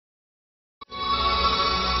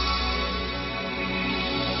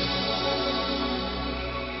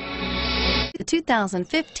The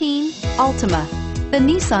 2015 Altima. The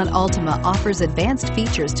Nissan Altima offers advanced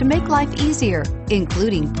features to make life easier,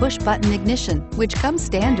 including push-button ignition, which comes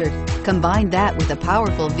standard. Combine that with a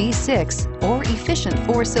powerful V6 or efficient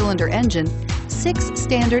 4-cylinder engine, 6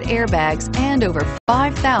 standard airbags, and over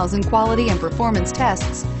 5,000 quality and performance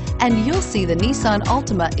tests, and you'll see the Nissan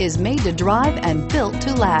Altima is made to drive and built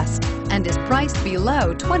to last, and is priced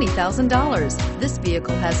below $20,000. This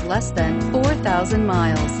vehicle has less than 4,000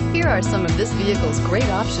 miles. Here are some of this vehicle's great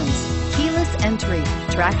options: keyless entry,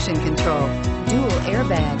 traction control, dual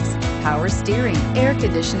airbags, power steering, air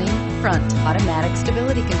conditioning, front automatic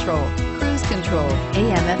stability control, cruise control,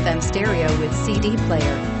 AM/FM stereo with CD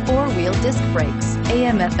player, 4-wheel disc brakes,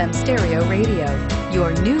 AM/FM stereo radio.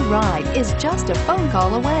 Your new ride is just a phone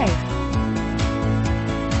call away.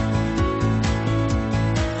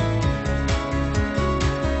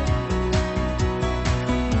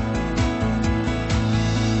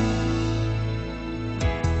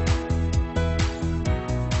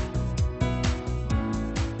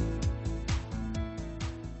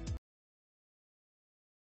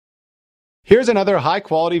 Here's another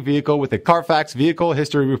high-quality vehicle with a Carfax Vehicle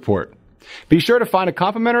History Report. Be sure to find a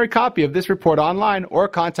complimentary copy of this report online or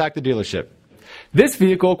contact the dealership. This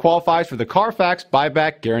vehicle qualifies for the Carfax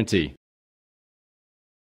Buyback Guarantee.